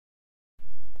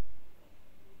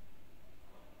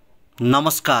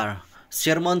नमस्कार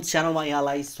शेयरमन च्यानलमा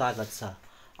यहाँलाई स्वागत छ।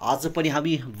 आज पनि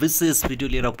हामी विशेष भिडियो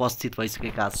लिएर उपस्थित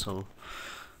भइसकेका छौँ।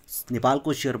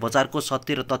 नेपालको शेयर बजारको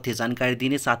सत्य र तथ्य जानकारी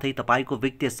दिने साथै तपाईको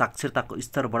व्यक्तिगत साक्षरताको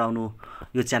स्तर बढाउनु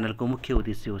यो च्यानलको मुख्य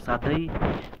उद्देश्य हो। साथै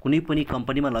कुनै पनि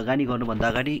कम्पनीमा लगानी गर्नुभन्दा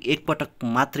अगाडि एकपटक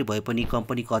मात्रै भए पनि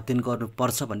कम्पनीको अध्ययन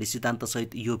गर्नुपर्छ भन्ने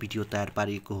सिद्धान्तसहित यो भिडियो तयार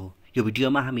पारिएको हो। यो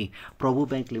भिडियोमा हामी प्रभु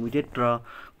बैंक लिमिटेड र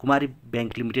कुमारी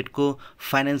बैंक लिमिटेडको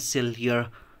फाइनेन्सियल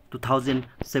इयर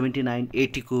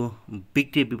 2079-80 को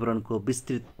वित्तीय विवरणको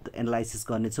विस्तृत एनालाइसिस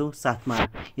गर्नेछौँ। साथमा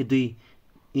यी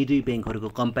दुई बैंकहरूको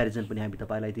कम्पेरिजन पनि हामी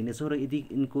तपाईलाई दिनेछौँ र यदि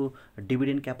यिनको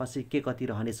डिभिडेन्ड क्यापासिटी के कति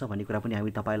रहनेछ भन्ने कुरा पनि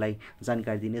हामी तपाईलाई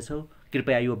जानकारी दिनेछौँ।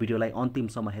 कृपया यो भिडियोलाई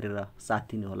अन्तिमसम्म हेरेर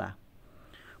साथ दिनुहोला।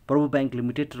 प्रभु बैंक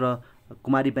लिमिटेड र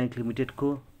कुमारी बैंक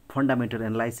लिमिटेडको फन्डामेन्टल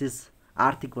एनालाइसिस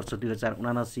आर्थिक वर्ष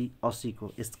 2079-80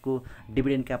 को यसको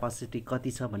डिभिडेन्ड क्यापासिटी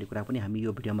कति छ भन्ने कुरा पनि हामी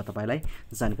यो भिडियोमा तपाईलाई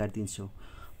जानकारी दिन्छौँ।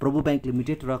 प्रभु बैंक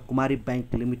लिमिटेड र कुमारी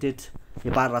बैंक लिमिटेड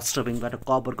नेपाल राष्ट्र बैंकबाट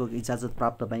क वर्गको इजाजत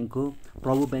प्राप्त बैंक हो।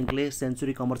 प्रभु बैंकले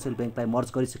सेन्चुरी कमर्सियल बैंकलाई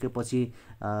मर्ज गरिसकेपछि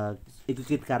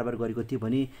एकीकृत कारोबार गरेको थियो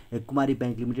भने कुमारी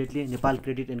bank लिमिटेडले Nepal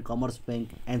credit and commerce bank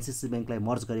NCC बैंकलाई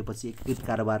मर्ज गरेपछि एकीकृत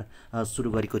कारोबार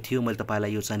सुरु गरेको थियो। मैले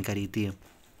तपाईलाई यो जानकारी दिएँ।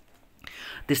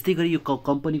 त्यस्तै गरी यो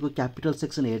कम्पनीको क्यापिटल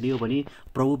सेक्सन हेर्ने हो भने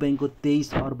प्रभु बैंकको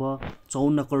 23 अर्ब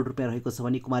 54 करोड रुपियाँ रहेको छ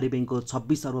भने कुमारी बैंकको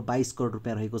 26 अर्ब 22 करोड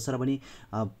रुपियाँ रहेको छ र भने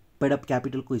पेड अप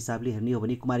क्यापिटलको हिसाबले हेर्ने हो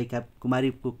भने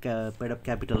कुमारीको पेड अप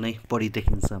क्यापिटल नै बढी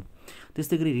देखिन्छ।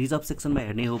 त्यस्तै गरी रिजर्भ सेक्सनमा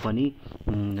हेर्ने हो भने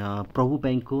प्रभु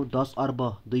बैंकको 10 अर्ब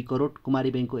 2 करोड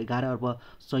कुमारी बैंकको 11 अर्ब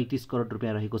 37 करोड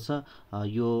रुपियाँ रहेको छ।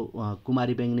 यो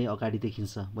कुमारी बैंक नै अगाडि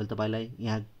देखिन्छ। मैले तपाईलाई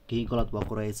यहाँ केही गलत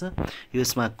भएको रहेछ, यो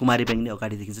यसमा कुमारी बैंक नै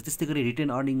अगाडि देखिन्छ। त्यस्तै गरी रिटेन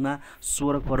अर्निङमा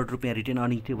 16 करोड रुपियाँ रिटेन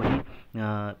अर्निङ थियो भने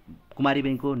कुमारी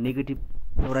बैंकको नेगेटिभ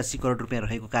 84 करोड रुपियाँ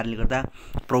रहेको कारणले गर्दा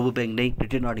प्रभु बैंक नै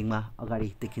रिटेन अर्निङमा अगाडि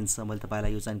देखिन्छ। मैले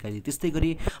तपाईलाई यो जानकारी दिएँ। त्यस्तै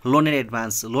गरी लोन एन्ड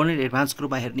एडभान्सको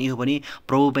रूपमा हेर्ने हो भने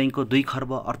प्रभु बैंकको 2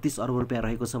 खर्ब 38 अर्ब रुपियाँ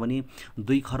रहेको छ भने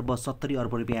 2 खर्ब 70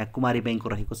 अर्ब रुपियाँ कुमारी बैंकको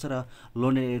रहेको छ र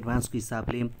लोन एन्ड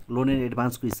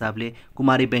एडभान्सको हिसाबले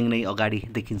कुमारी बैंक नै अगाडि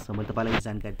देखिन्छ। मैले तपाईलाई यो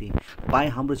जानकारी दिएँ। तपाईँ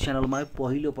हाम्रो च्यानलमा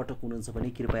पहिलो पटक हुनुहुन्छ भने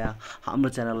कृपया हाम्रो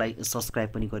च्यानललाई सब्स्क्राइब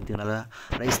पनि गरिदिनु होला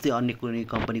र यस्तै अन्य कुनै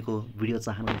कम्पनीको भिडियो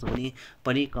चाहनुहुन्छ भने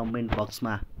पनि कमेन्ट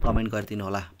बक्समा कमेन्ट गरिदिनु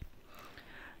होला।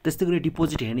 त्यस्तै गरी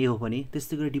डिपोजिट हेर्ने हो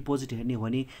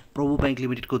भने प्रभु बैंक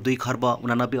लिमिटेडको 2 खर्ब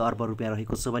 89 अर्ब रुपियाँ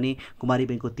रहेको छ भने कुमारी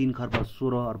बैंकको 3 खर्ब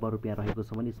 16 अर्ब रुपियाँ रहेको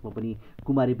छ भने यसमा पनि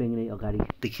कुमारी बैंक नै अगाडि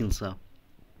देखिन्छ।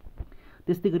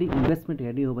 त्यस्तै गरी इन्भेस्टमेन्ट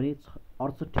हेर्ने हो भने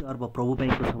 68 अर्ब प्रभु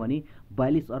बैंकको छ भने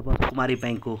 42 अर्ब कुमारी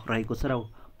बैंकको रहेको छ र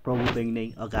प्रभु बैंक नै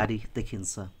अगाडि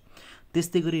देखिन्छ।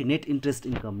 त्यस्तै गरी नेट इन्ट्रेस्ट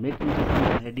इन्कम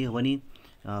हेर्ने हो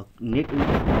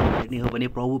भने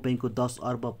प्रभु बैंकको 10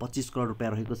 अर्ब 25 करोड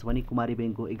रुपियाँ रहेको छ भने कुमारी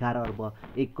बैंकको 11 अर्ब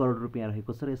 1 करोड रुपियाँ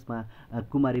रहेको छ र यसमा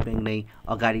कुमारी बैंक नै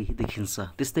अगाडि देखिन्छ।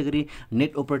 त्यस्तै गरी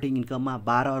नेट अपरेटिङ इन्कममा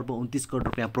 12 अर्ब 29 करोड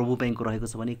रुपियाँ प्रभु बैंकको रहेको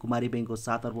छ भने कुमारी बैंकको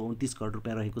 7 अर्ब 29 करोड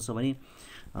रुपियाँ रहेको छ भने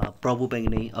प्रभु बैंक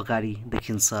नै अगाडि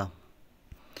देखिन्छ।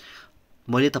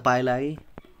 मैले तपाईलाई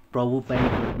प्रभु बैंक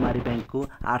र कुमारी बैंकको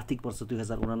आर्थिक वर्ष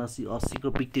 2079-80 को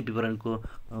वित्तीय विवरणको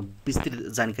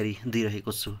विस्तृत जानकारी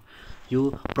दिइरहेको छु। यो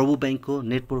प्रभु बैंकको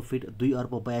नेट प्रॉफिट 2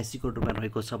 अर्ब 82 करोड रुपियाँ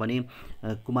रहेको छ भने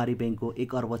कुमारी बैंकको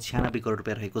 1 अर्ब 96 करोड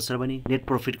रुपियाँ रहेको छ भने नेट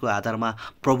प्रॉफिटको आधारमा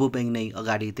प्रभु बैंक नै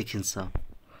अगाडि देखिन्छ।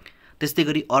 त्यस्तै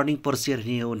गरी अर्निङ पर सेयर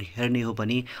हेर्ने हो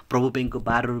भने प्रभु बैंकको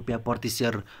 12 रुपियाँ प्रति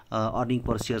सेयर अर्निङ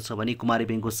पर सेयर छ भने कुमारी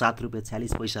बैंकको 7 रुपियाँ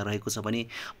 46 पैसा रहेको छ भने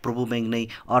प्रभु बैंक नै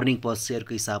अर्निङ पर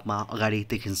सेयरको हिसाबमा अगाडि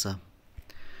देखिन्छ।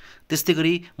 त्यस्तै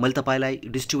गरी मैले तपाईलाई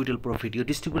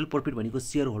डिस्ट्रिब्युटेबल प्रॉफिट भनेको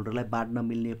सेयर होल्डरलाई बाँड्न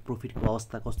मिल्ने प्रॉफिटको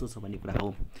अवस्था कस्तो छ भन्ने कुरा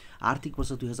हो। आर्थिक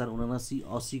वर्ष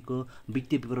 2079-80 को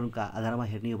वित्तीय विवरणका आधारमा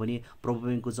हेर्ने हो भने प्रभु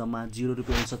बैंकको जम्मा 0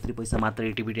 रुपियाँ 69 पैसा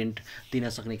मात्रै डिभिडेन्ड दिन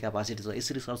सक्ने क्यापासिटी छ।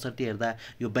 यसरी सरसर्ती हेर्दा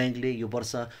यो बैंकले यो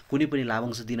वर्ष कुनै पनि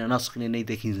लाभांश दिन नसक्ने नै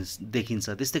देखिन्छ।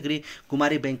 त्यस्तै गरी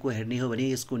कुमारी बैंकको हेर्ने हो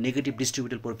भने यसको नेगेटिभ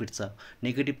डिस्ट्रिब्युटेबल प्रॉफिट छ,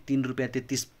 नेगेटिभ 3 रुपियाँ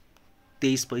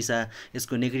 23 पैसा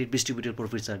यसको नेगेटिभ डिस्ट्रिब्युटेड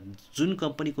प्रॉफिट छ। जुन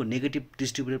कम्पनीको नेगेटिभ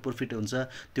डिस्ट्रिब्युटेड प्रॉफिट हुन्छ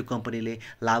त्यो कम्पनीले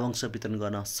लाभांश वितरण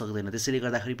गर्न सक्दैन। त्यसैले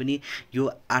गर्दाखेरि पनि यो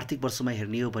आर्थिक वर्षमा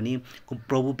हेर्ने हो भने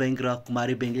प्रभु बैंक र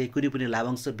कुमारी बैंकले कुनै पनि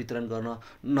लाभांश वितरण गर्न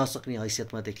नसक्ने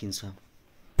हैसियतमा देखिन्छ।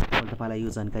 तपाईलाई यो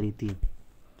जानकारी दिएँ।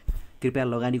 कृपया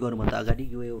लगानी गर्नुभन्दा अगाडि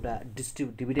यो एउटा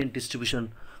डिभिडेन्ड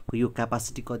डिस्ट्रिब्युसनको यो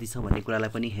क्यापासिटी कति छ भन्ने कुरालाई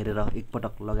पनि हेरेर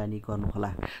एकपटक लगानी गर्नुहोला।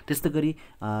 त्यस्तै गरी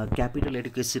क्यापिटल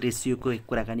एडुकेसी रेसियोको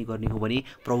कुराकानी गर्ने हो भने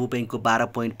प्रभु बैंकको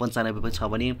 12.95 छ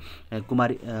भने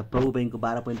प्रभु बैंकको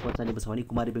 12.95 छ भने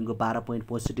कुमारी बैंकको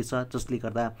 12.65 छ, जसले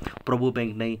गर्दा प्रभु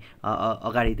बैंक नै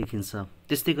अगाडि देखिन्छ।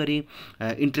 त्यस्तै गरी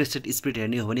इन्ट्रेस्ट रेट स्प्रेड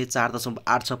हेर्ने हो भने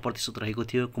 4.86% रहेको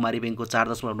थियो, कुमारी बैंकको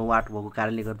 4.98 भएको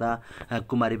कारणले गर्दा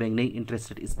कुमारी बैंक नै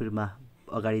इन्ट्रेस्ट रेट स्प्रेडमा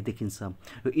अगाडि देखिन्छ।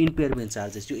 यो इम्पेयरमेन्ट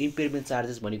चार्जेस, यो इम्पेयरमेन्ट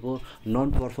चार्जेस भनेको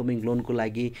नन पर्फर्मिङ लोनको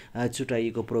लागि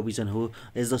छुट्याइएको प्रोभिजन हो।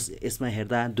 यसमा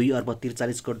हेर्दा 2 अर्ब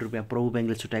 43 करोड रुपियाँ प्रभु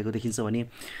ब्याङ्कले छुट्याएको देखिन्छ भने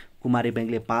कुमारी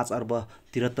ब्याङ्कले 5 अर्ब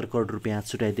 73 करोड रुपियाँ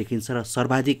छुट्याएको देखिन्छ र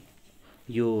सर्वाधिक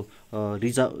यो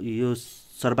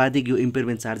सर्वाधिक यो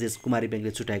इम्पेयरमेन्ट चार्जेस कुमारी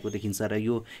ब्याङ्कले छुट्याएको देखिन्छ र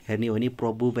यो हेर्ने हो भने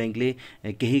प्रभु ब्याङ्कले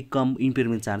केही कम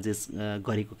इम्पेयरमेन्ट चार्जेस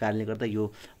गरेको कारणले गर्दा यो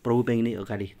प्रभु ब्याङ्क नै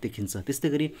अगाडि देखिन्छ। त्यस्तै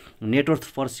गरी नेटवर्थ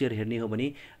पर सेयर हेर्ने हो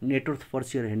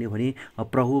भने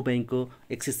प्रभु ब्याङ्कको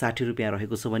 160 रुपियाँ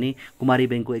रहेको छ भने कुमारी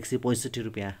ब्याङ्कको 165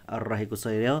 रुपियाँ रहेको छ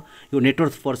र यो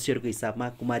नेटवर्थ पर सेयरको हिसाबमा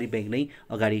कुमारी ब्याङ्क नै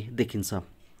अगाडि देखिन्छ।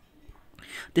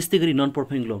 त्यस्तै गरी नन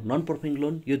पर्फर्मिङ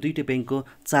लोन यो दुईटै ब्याङ्कको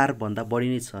 4 भन्दा बढी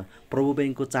नै छ। प्रभु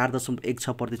ब्याङ्कको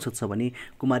 4.16% छ भने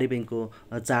कुमारी ब्याङ्कको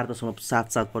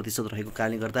 4.77% रहेको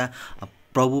कारणले गर्दा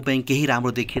प्रभु ब्याङ्क केही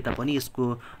राम्रो देखिए तापनि यसको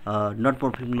नन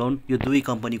पर्फर्मिङ लोन यो दुई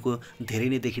कम्पनीको धेरै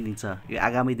नै देखिन्छ। यो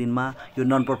आगामी दिनमा यो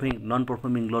नन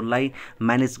पर्फर्मिङ लोनलाई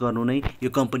म्यानेज गर्नु नै यो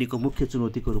कम्पनीको मुख्य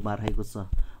चुनौतीको रूपमा रहेको छ।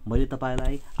 मैले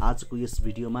तपाईलाई आजको यस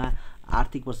भिडियोमा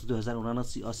आर्थिक वर्ष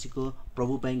 2079-80 को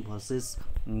प्रभु ब्याङ्क भर्सेस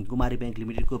कुमारी ब्याङ्क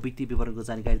लिमिटेडको वित्तीय विवरणको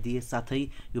जानकारी दिए, साथै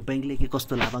यो ब्याङ्कले के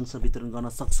कस्तो लाभांश वितरण गर्न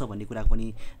सक्छ भन्ने कुरा पनि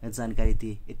जानकारी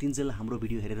दिए। यतिन्जेल हाम्रो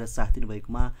भिडियो हेरेर साथ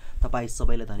दिनुभएकोमा तपाईँ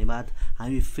सबैलाई धन्यवाद।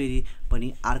 हामी फेरि पनि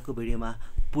अर्को भिडियोमा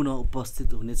पुनः उपस्थित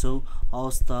हुनेछौँ।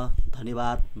 हवस् त,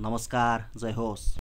 धन्यवाद, नमस्कार, जय होस्।